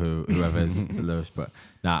Coventry or whoever's the lowest. But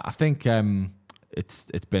I think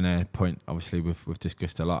it's been a point. Obviously, we've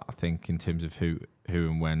discussed a lot. I think in terms of who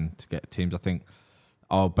and when to get teams. I think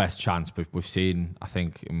our best chance we've seen. I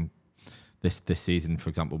think this season, for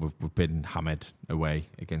example, we've been hammered away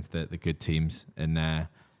against the good teams, and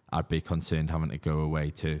I'd be concerned having to go away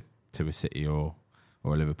to a City or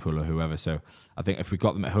Liverpool or whoever. So I think if we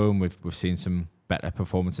got them at home, we've seen some better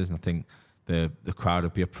performances, and I think the crowd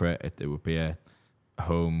would be up for it. It would be a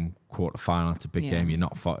home quarter-final. It's a big game. You're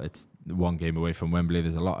not it's one game away from Wembley.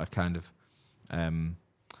 There's a lot of kind of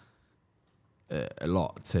a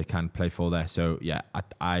lot to kind of play for there. So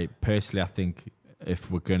I personally, I think if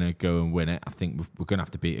we're gonna go and win it, I think we're gonna have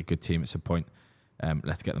to beat a good team at some point.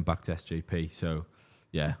 Let's get them back to SJP. So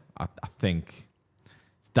I think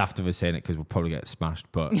daft of us saying it because we'll probably get smashed,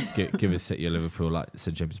 but give us City or Liverpool at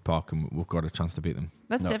St James's Park and we've got a chance to beat them.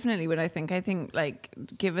 That's definitely what I think. I think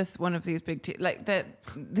give us one of these big teams. They're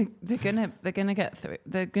gonna get through.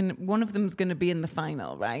 One of them's gonna be in the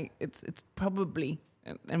final, right? It's probably,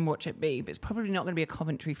 and watch it be, but it's probably not going to be a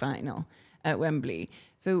Coventry final at Wembley.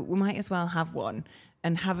 So we might as well have one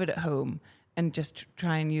and have it at home. And just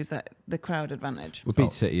try and use the crowd advantage. We'll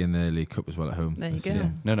beat City in the League Cup as well at home. There you go. Yeah.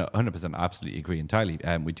 No, 100%. I absolutely agree entirely.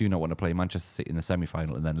 We do not want to play Manchester City in the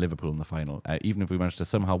semi-final and then Liverpool in the final. Even if we manage to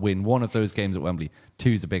somehow win one of those games at Wembley, 2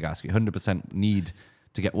 is a big ask. You 100% need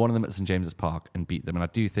to get one of them at St James's Park and beat them. And I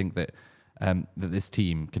do think that that this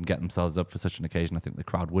team can get themselves up for such an occasion. I think the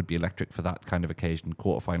crowd would be electric for that kind of occasion,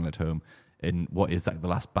 quarter-final at home, in what is like the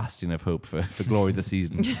last bastion of hope for glory of the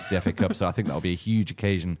season, the FA Cup. So I think that'll be a huge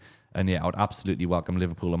occasion. And yeah, I would absolutely welcome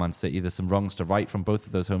Liverpool and Man City. There's some wrongs to right from both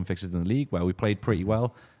of those home fixtures in the league where we played pretty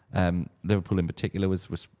well. Liverpool in particular was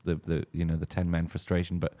the 10-men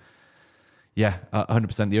frustration. But yeah,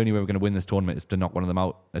 100%. The only way we're going to win this tournament is to knock one of them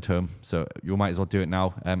out at home. So you might as well do it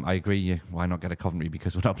now. I agree. Why not get a Coventry?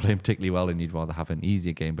 Because we're not playing particularly well and you'd rather have an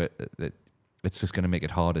easier game. But it's just going to make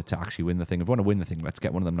it harder to actually win the thing. If we want to win the thing, let's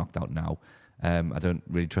get one of them knocked out now. I don't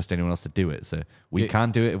really trust anyone else to do it. So we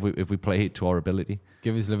can do it if we play it to our ability.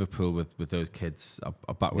 Give us Liverpool with those kids.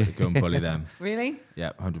 I'll back with it. Go and bully them. Really?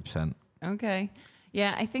 Yeah, 100%. Okay.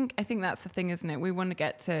 Yeah, I think that's the thing, isn't it? We want to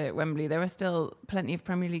get to Wembley. There are still plenty of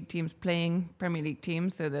Premier League teams playing Premier League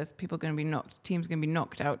teams, so there's teams going to be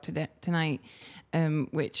knocked out tonight,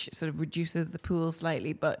 which sort of reduces the pool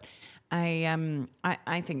slightly. But I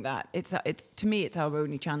think that it's to me it's our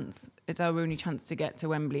only chance. It's our only chance to get to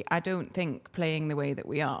Wembley. I don't think playing the way that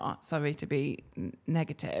we are, sorry to be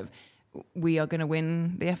negative, we are going to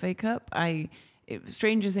win the FA Cup.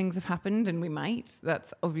 Stranger things have happened and we might.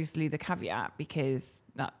 That's obviously the caveat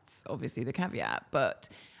But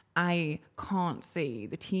I can't see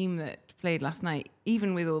the team that played last night,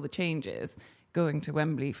 even with all the changes, going to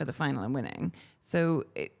Wembley for the final and winning. So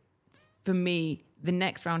for me, the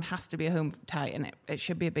next round has to be a home tie, and it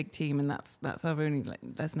should be a big team, and that's our only.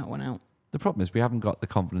 There's not one out. The problem is we haven't got the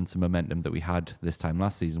confidence and momentum that we had this time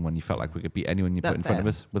last season when you felt like we could beat anyone you put in front of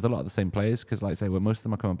us with a lot of the same players. Because, like I say, most of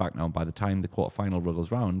them are coming back now. And by the time the quarterfinal rolls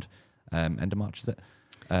round, end of March, is it?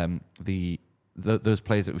 Those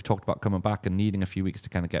players that we've talked about coming back and needing a few weeks to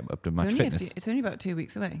kind of get up to match fitness. It's only about 2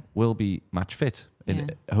 weeks away. Will be match fit,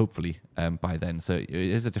 hopefully, by then. So it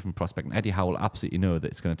is a different prospect. And Eddie Howe will absolutely know that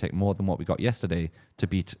it's going to take more than what we got yesterday to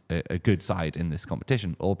beat a good side in this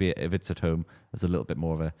competition. Albeit if it's at home, there's a little bit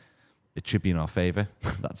more of it should be in our favour.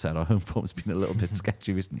 That said, our home form's been a little bit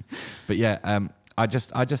sketchy recently. But yeah, I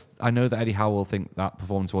know that Eddie Howe will think that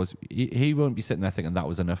performance was. He won't be sitting there thinking that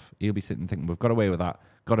was enough. He'll be sitting thinking we've got away with that,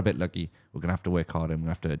 got a bit lucky. We're going to have to work harder and we're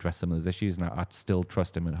going to have to address some of those issues. And I still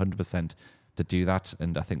trust him 100% to do that.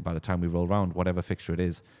 And I think by the time we roll around, whatever fixture it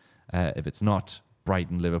is, if it's not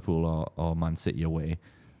Brighton, Liverpool, or Man City away,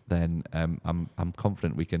 then I'm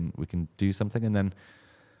confident we can do something. And then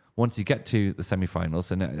once you get to the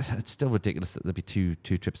semi-finals, and it's still ridiculous that there'd be two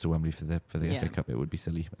trips to Wembley for the FA Cup. It would be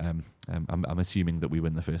silly. I'm assuming that we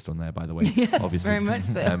win the first one there, by the way. Yes, obviously. very much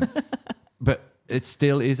so. But it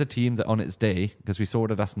still is a team that on its day, because we saw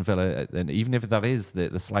it at Aston Villa, and even if that is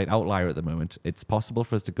the slight outlier at the moment, it's possible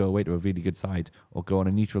for us to go away to a really good side or go on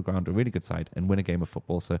a neutral ground to a really good side and win a game of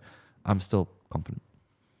football. So I'm still confident.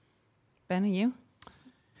 Ben, are you?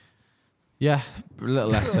 Yeah, a little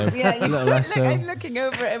less so. Yeah, a little less so. I'm looking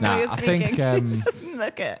over at him while you're speaking. I think, doesn't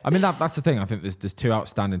look it. I mean, that's the thing. I think there's two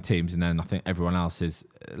outstanding teams, and then I think everyone else is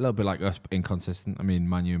a little bit like us, but inconsistent. I mean,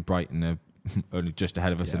 Man U and Brighton are only just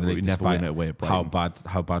ahead of us in the league, despite how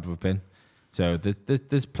bad we've been. So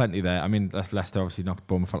there's plenty there. I mean, Leicester obviously knocked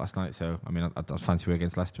Bournemouth out last night, so I mean, I fancy we're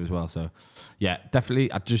against Leicester as well. So yeah,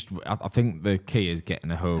 definitely. I think the key is getting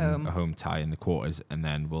a home tie in the quarters, and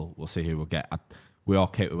then we'll see who we'll get. We are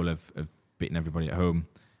capable of beating everybody at home.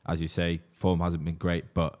 As you say, form hasn't been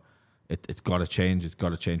great, but it's got to change. It's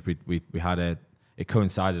got to change. We had it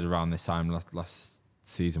coincided around this time last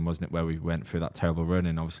season, wasn't it, where we went through that terrible run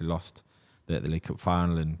and obviously lost the League Cup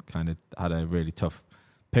final and kind of had a really tough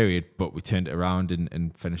period, but we turned it around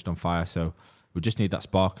and finished on fire. So we just need that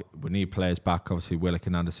spark. We need players back. Obviously, Willock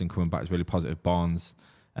and Anderson coming back is really positive. Barnes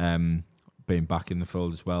being back in the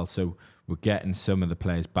fold as well. So we're getting some of the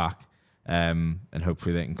players back. And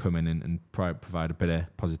hopefully they can come in and provide a bit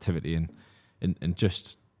of positivity and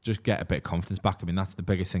just get a bit of confidence back. I mean, that's the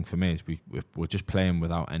biggest thing for me is we're just playing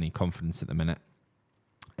without any confidence at the minute.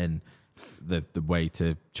 And the way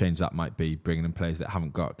to change that might be bringing in players that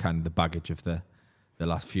haven't got kind of the baggage of the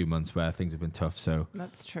last few months where things have been tough. So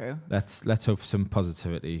that's true. Let's hope for some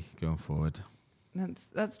positivity going forward.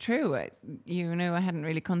 That's true. I hadn't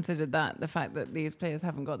really considered that, the fact that these players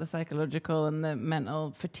haven't got the psychological and the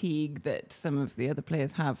mental fatigue that some of the other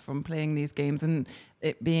players have from playing these games and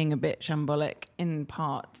it being a bit shambolic in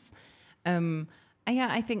parts.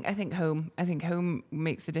 I think home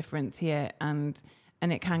makes a difference here and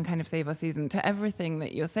it can kind of save our season. To everything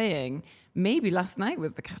that you're saying, maybe last night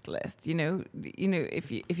was the catalyst. You know, if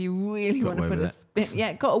you really want to put a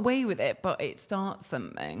spin, got away with it, but it starts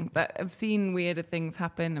something. That I've seen weirder things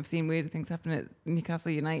happen. I've seen weirder things happen at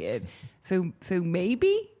Newcastle United. So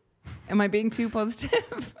maybe, am I being too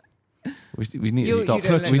positive? We need to stop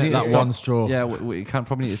clutching that one straw. Yeah, we can't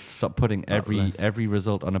probably need to stop putting every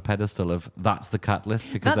result on a pedestal of that's the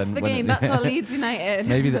catalyst, because that's then the game. That's our Leeds United.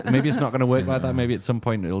 Maybe it's not going to work like that. Maybe at some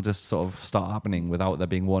point it'll just sort of start happening without there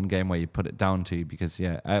being one game where you put it down to. Because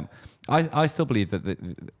I still believe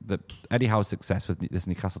that Eddie Howe's success with this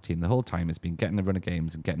Newcastle team the whole time has been getting the run of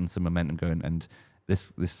games and getting some momentum going. And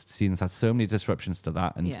this season's had so many disruptions to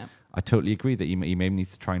that. And I totally agree that he may need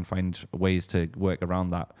to try and find ways to work around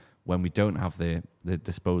that when we don't have the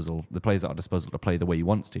players at our disposal to play the way he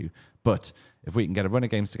wants to. But if we can get a run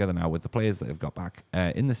of games together now with the players that have got back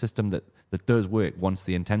in the system that does work once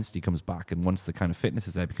the intensity comes back and once the kind of fitness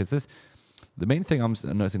is there, because the main thing I'm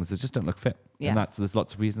noticing is they just don't look fit. And there's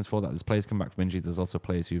lots of reasons for that. There's players come back from injury. There's also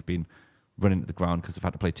players who've been running at the ground because they've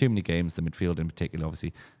had to play too many games, the midfield in particular,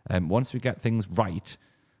 obviously. Once we get things right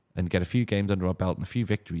and get a few games under our belt and a few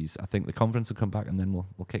victories, I think the confidence will come back, and then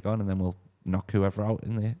we'll kick on, and then we'll knock whoever out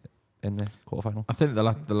in the quarterfinal. I think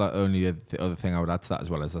the only other thing I would add to that as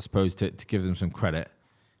well is, I suppose, to give them some credit,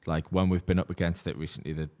 like when we've been up against it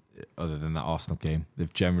recently, other than that Arsenal game,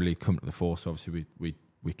 they've generally come to the fore. So obviously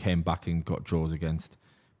we came back and got draws against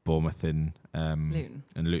Bournemouth and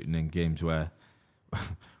Luton in games where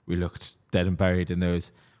we looked dead and buried in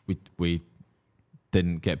those. We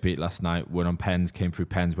didn't get beat last night. Won on pens, came through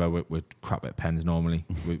pens where we're crap at pens normally.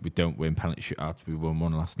 we don't win penalty shootouts. We won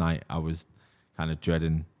one last night. I was kind of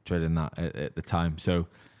dreading that at the time. So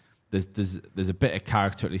there's a bit of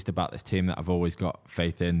character, at least, about this team that I've always got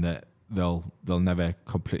faith in, that they'll never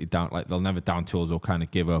completely down, like they'll never down tools or kind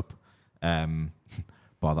of give up.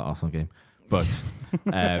 Bar that Arsenal game, but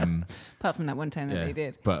apart from that one time that they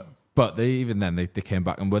did. But they came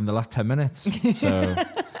back and won the last 10 minutes. So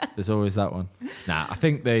there's always that one. I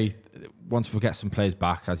think once we get some players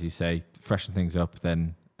back, as you say, freshen things up,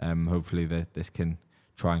 then hopefully this can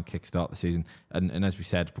try and kickstart the season. And as we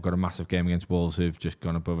said, we've got a massive game against Wolves, who've just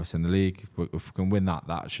gone above us in the league. If we can win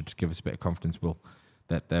that should give us a bit of confidence.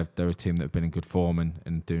 That they're a team that have been in good form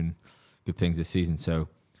and doing good things this season. So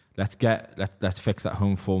let's fix that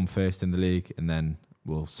home form first in the league, and then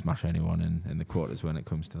we'll smash anyone in the quarters when it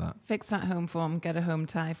comes to that. Fix that home form, get a home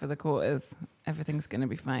tie for the quarters. Everything's going to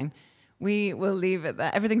be fine. We will leave it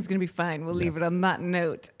there. Everything's going to be fine. We'll leave it on that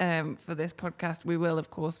note for this podcast. We will,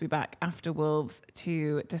 of course, be back after Wolves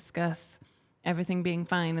to discuss everything being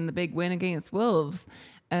fine and the big win against Wolves.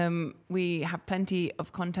 We have plenty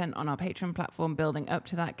of content on our Patreon platform building up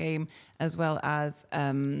to that game, as well as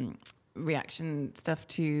reaction stuff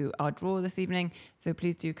to our draw this evening. So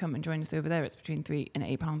please do come and join us over there. It's between £3 and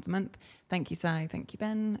 £8 a month. Thank you, Si. Thank you,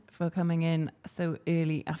 Ben, for coming in so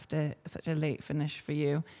early after such a late finish for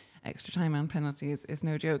you. Extra time and penalties is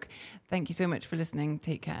no joke. Thank you so much for listening.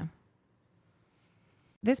 Take care.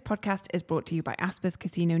 This podcast is brought to you by Asper's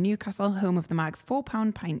Casino Newcastle, home of the Mag's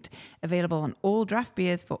 £4 pint, available on all draft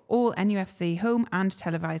beers for all NUFC home and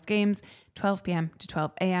televised games, 12 p.m. to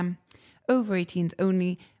 12 a.m. Over 18s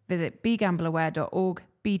only. Visit begambleaware.org.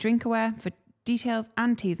 Be drink aware. For details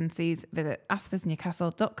and T's and C's, visit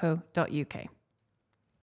aspersnewcastle.co.uk.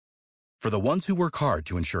 For the ones who work hard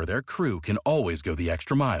to ensure their crew can always go the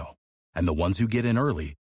extra mile, and the ones who get in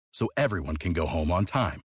early so everyone can go home on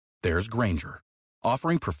time, there's Grainger,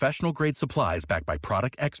 offering professional-grade supplies backed by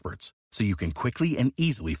product experts so you can quickly and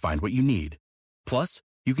easily find what you need. Plus,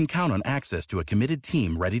 you can count on access to a committed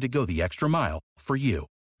team ready to go the extra mile for you.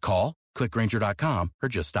 Call, click Grainger.com, or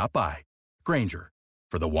just stop by. Grainger,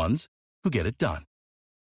 for the ones who get it done.